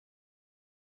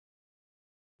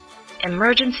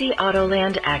Emergency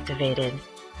Autoland activated.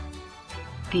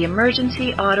 The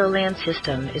Emergency Autoland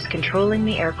system is controlling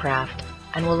the aircraft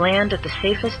and will land at the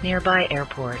safest nearby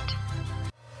airport.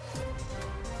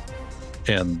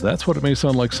 And that's what it may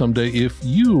sound like someday if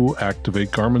you activate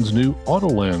Garmin's new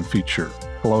Autoland feature.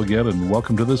 Hello again, and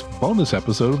welcome to this bonus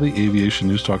episode of the Aviation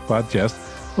News Talk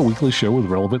Podcast, a weekly show with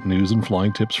relevant news and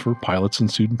flying tips for pilots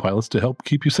and student pilots to help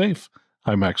keep you safe.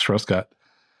 I'm Max Truscott.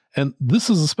 And this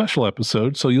is a special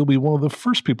episode, so you'll be one of the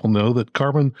first people to know that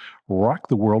Garmin rocked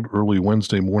the world early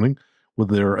Wednesday morning with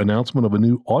their announcement of a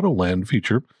new Autoland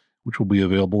feature, which will be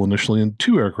available initially in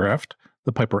two aircraft,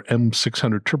 the Piper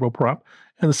M600 turboprop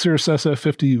and the Cirrus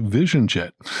SF50 Vision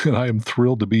Jet. And I am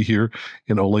thrilled to be here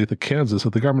in Olathe, Kansas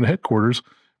at the Garmin headquarters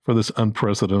for this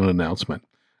unprecedented announcement.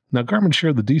 Now, Garmin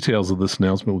shared the details of this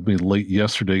announcement with me late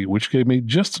yesterday, which gave me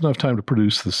just enough time to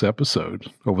produce this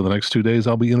episode. Over the next 2 days,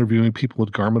 I'll be interviewing people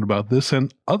at Garmin about this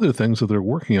and other things that they're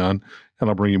working on, and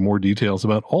I'll bring you more details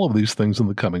about all of these things in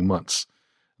the coming months.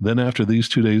 Then after these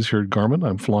 2 days here at Garmin,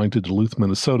 I'm flying to Duluth,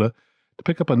 Minnesota to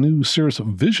pick up a new Cirrus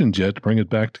Vision Jet to bring it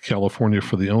back to California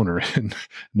for the owner. And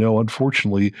no,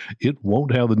 unfortunately, it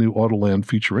won't have the new Autoland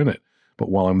feature in it. But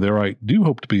while I'm there, I do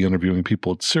hope to be interviewing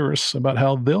people at Cirrus about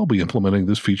how they'll be implementing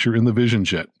this feature in the Vision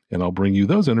Jet, and I'll bring you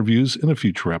those interviews in a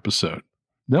future episode.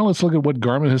 Now let's look at what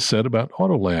Garmin has said about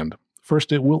Autoland.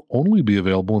 First, it will only be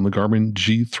available in the Garmin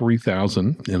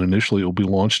G3000, and initially it will be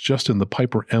launched just in the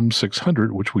Piper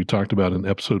M600, which we talked about in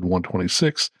episode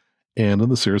 126, and in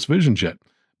the Cirrus Vision Jet.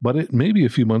 But it may be a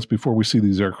few months before we see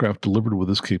these aircraft delivered with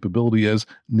this capability, as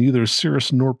neither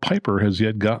Cirrus nor Piper has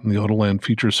yet gotten the Autoland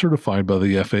feature certified by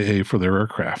the FAA for their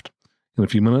aircraft. In a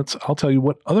few minutes, I'll tell you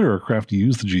what other aircraft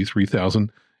use the G3000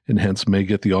 and hence may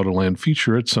get the Autoland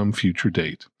feature at some future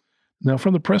date. Now,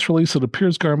 from the press release, it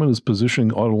appears Garmin is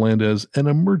positioning Autoland as an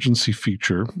emergency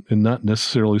feature and not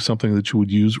necessarily something that you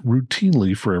would use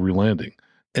routinely for every landing.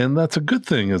 And that's a good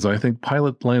thing, as I think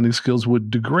pilot landing skills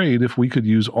would degrade if we could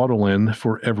use Autoland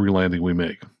for every landing we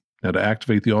make. Now, to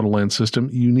activate the Autoland system,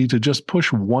 you need to just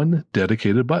push one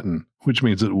dedicated button, which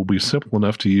means it will be simple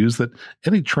enough to use that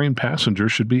any trained passenger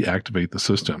should be activate the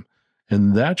system.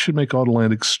 And that should make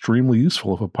Autoland extremely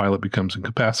useful if a pilot becomes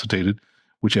incapacitated,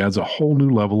 which adds a whole new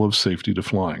level of safety to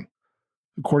flying.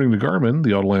 According to Garmin,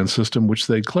 the Autoland system, which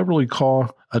they cleverly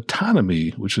call autonomy,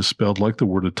 which is spelled like the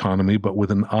word autonomy but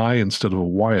with an I instead of a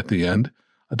Y at the end,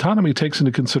 autonomy takes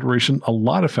into consideration a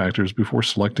lot of factors before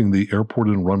selecting the airport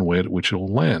and runway at which it will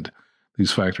land.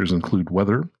 These factors include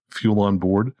weather, fuel on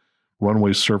board,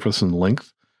 runway surface and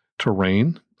length,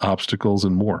 terrain, obstacles,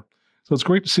 and more. So it's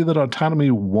great to see that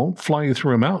autonomy won't fly you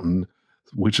through a mountain,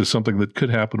 which is something that could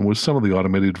happen with some of the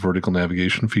automated vertical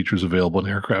navigation features available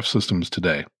in aircraft systems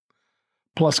today.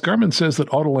 Plus, Garmin says that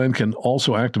Autoland can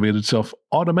also activate itself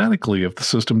automatically if the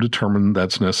system determines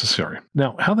that's necessary.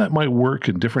 Now, how that might work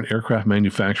in different aircraft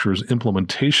manufacturers'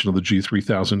 implementation of the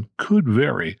G3000 could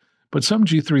vary, but some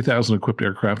G3000-equipped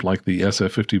aircraft like the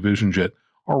SF50 Vision Jet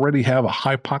already have a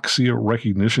hypoxia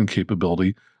recognition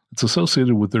capability that's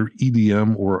associated with their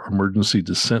EDM or emergency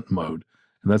descent mode,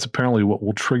 and that's apparently what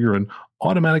will trigger an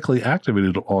automatically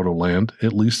activated Autoland,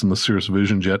 at least in the Cirrus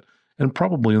Vision Jet, and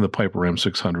probably in the Piper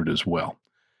M600 as well.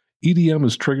 EDM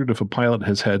is triggered if a pilot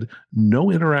has had no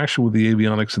interaction with the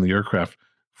avionics in the aircraft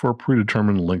for a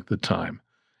predetermined length of time.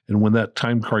 And when that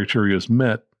time criteria is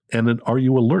met, and an Are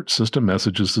You Alert system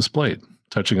message is displayed.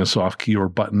 Touching a soft key or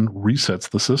button resets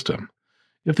the system.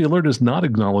 If the alert is not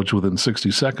acknowledged within 60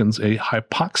 seconds, a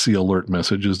hypoxia alert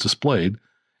message is displayed,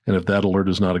 and if that alert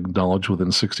is not acknowledged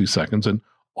within 60 seconds, an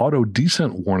auto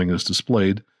descent warning is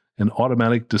displayed. An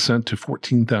automatic descent to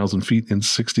 14,000 feet in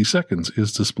 60 seconds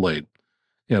is displayed.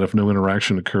 And if no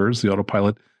interaction occurs, the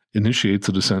autopilot initiates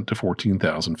a descent to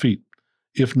 14,000 feet.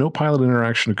 If no pilot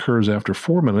interaction occurs after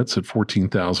 4 minutes at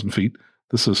 14,000 feet,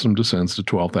 the system descends to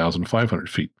 12,500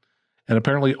 feet. And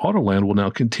apparently Autoland will now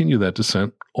continue that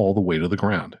descent all the way to the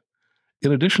ground.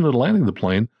 In addition to landing the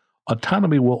plane,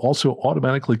 autonomy will also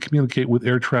automatically communicate with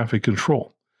air traffic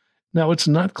control. Now, it's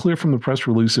not clear from the press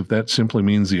release if that simply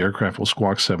means the aircraft will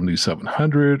squawk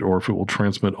 7700 or if it will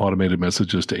transmit automated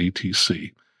messages to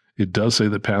ATC. It does say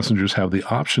that passengers have the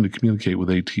option to communicate with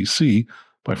ATC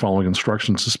by following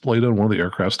instructions displayed on one of the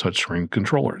aircraft's touchscreen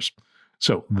controllers.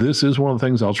 So this is one of the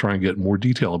things I'll try and get more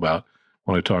detail about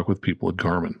when I talk with people at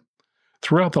Garmin.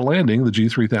 Throughout the landing, the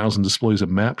G3000 displays a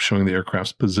map showing the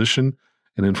aircraft's position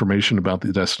and information about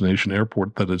the destination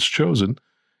airport that it's chosen,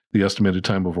 the estimated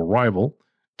time of arrival,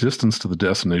 distance to the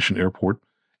destination airport,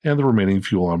 and the remaining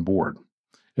fuel on board.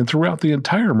 And throughout the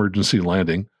entire emergency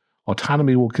landing,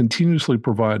 autonomy will continuously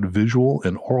provide visual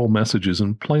and oral messages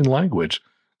in plain language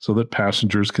so that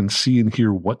passengers can see and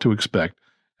hear what to expect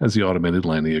as the automated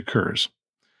landing occurs.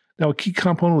 Now, a key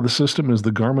component of the system is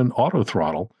the Garmin Auto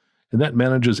Throttle, and that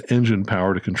manages engine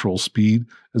power to control speed,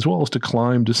 as well as to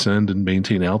climb, descend, and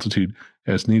maintain altitude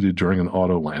as needed during an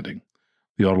auto landing.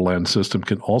 The Autoland system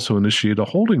can also initiate a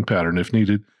holding pattern if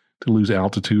needed to lose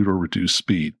altitude or reduce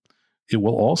speed. It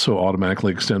will also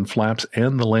automatically extend flaps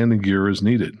and the landing gear as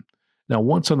needed. Now,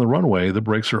 once on the runway, the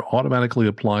brakes are automatically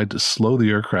applied to slow the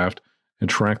aircraft and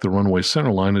track the runway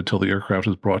centerline until the aircraft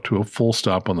is brought to a full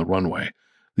stop on the runway.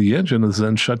 The engine is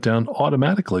then shut down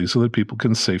automatically so that people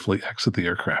can safely exit the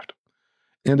aircraft.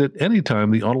 And at any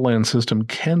time, the Autoland system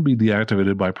can be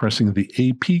deactivated by pressing the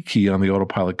AP key on the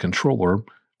autopilot controller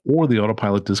or the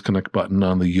autopilot disconnect button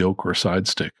on the yoke or side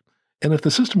stick. And if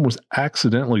the system was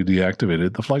accidentally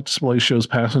deactivated, the flight display shows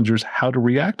passengers how to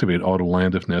reactivate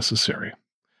Autoland if necessary.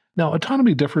 Now,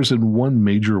 autonomy differs in one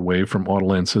major way from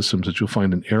Autoland systems that you'll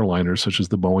find in airliners such as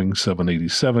the Boeing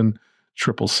 787,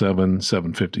 777,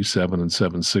 757, and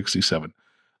 767.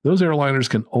 Those airliners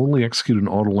can only execute an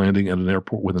auto landing at an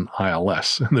airport with an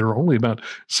ILS, and there are only about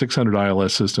 600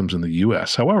 ILS systems in the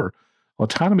U.S. However,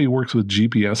 autonomy works with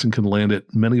GPS and can land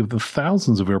at many of the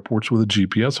thousands of airports with a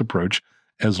GPS approach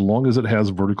as long as it has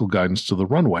vertical guidance to the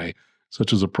runway,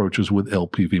 such as approaches with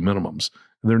LPV minimums.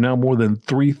 And there are now more than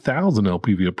 3,000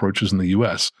 LPV approaches in the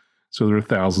U.S., so there are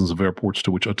thousands of airports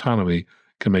to which autonomy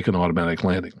can make an automatic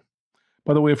landing.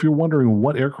 By the way, if you're wondering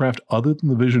what aircraft other than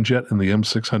the Vision Jet and the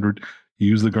M600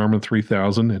 use the Garmin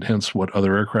 3000, and hence what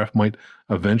other aircraft might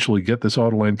eventually get this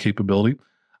Autoland capability,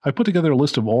 I put together a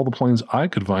list of all the planes I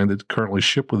could find that currently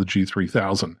ship with the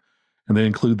G3000, and they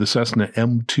include the Cessna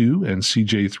M2 and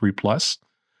CJ3 Plus,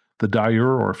 the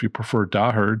Daher, or if you prefer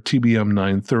Daher, TBM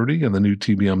 930 and the new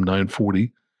TBM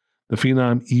 940, the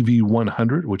Phenom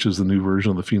EV100, which is the new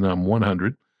version of the Phenom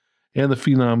 100, and the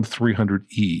Phenom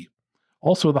 300E.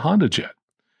 Also the Honda Jet.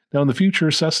 Now in the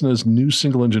future, Cessna's new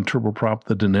single-engine turboprop,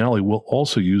 the Denali, will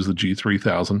also use the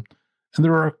G3000, and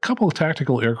there are a couple of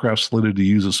tactical aircraft slated to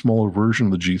use a smaller version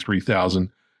of the G3000,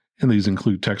 and these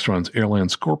include Textron's Airland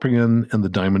Scorpion and the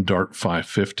Diamond Dart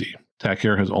 550. TAC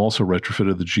Air has also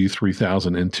retrofitted the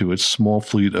G3000 into its small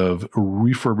fleet of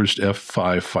refurbished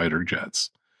F-5 fighter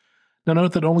jets. Now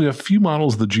note that only a few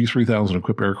models of the G3000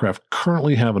 equipped aircraft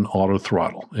currently have an auto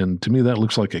throttle, and to me that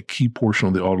looks like a key portion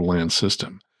of the Autoland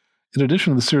system. In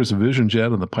addition to the Cirrus Vision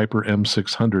Jet and the Piper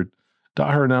M600,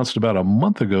 Daher announced about a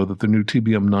month ago that the new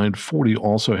TBM 940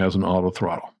 also has an auto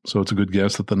throttle, so it's a good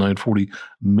guess that the 940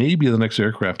 may be the next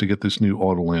aircraft to get this new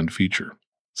Autoland feature.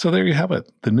 So there you have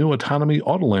it, the new Autonomy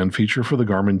Autoland feature for the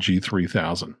Garmin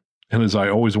G3000. And as I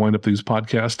always wind up these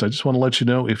podcasts, I just want to let you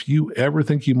know, if you ever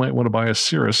think you might want to buy a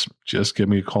Cirrus, just give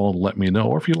me a call and let me know.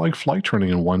 Or if you like flight training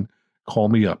in one, call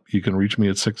me up. You can reach me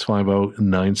at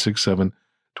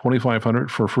 650-967-2500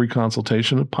 for a free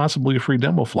consultation and possibly a free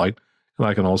demo flight. And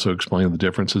I can also explain the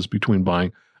differences between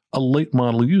buying a late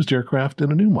model used aircraft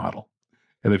and a new model.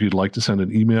 And if you'd like to send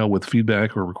an email with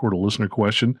feedback or record a listener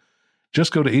question,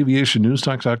 just go to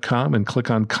aviationnewstalk.com and click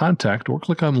on Contact or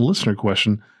click on Listener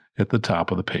Question at the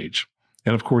top of the page.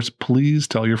 And of course, please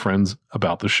tell your friends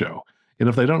about the show. And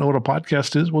if they don't know what a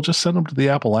podcast is, we'll just send them to the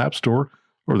Apple App Store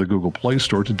or the Google Play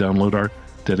Store to download our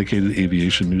dedicated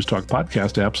Aviation News Talk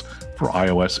podcast apps for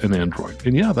iOS and Android.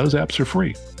 And yeah, those apps are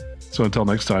free. So until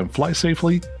next time, fly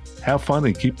safely, have fun,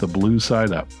 and keep the blue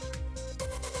side up.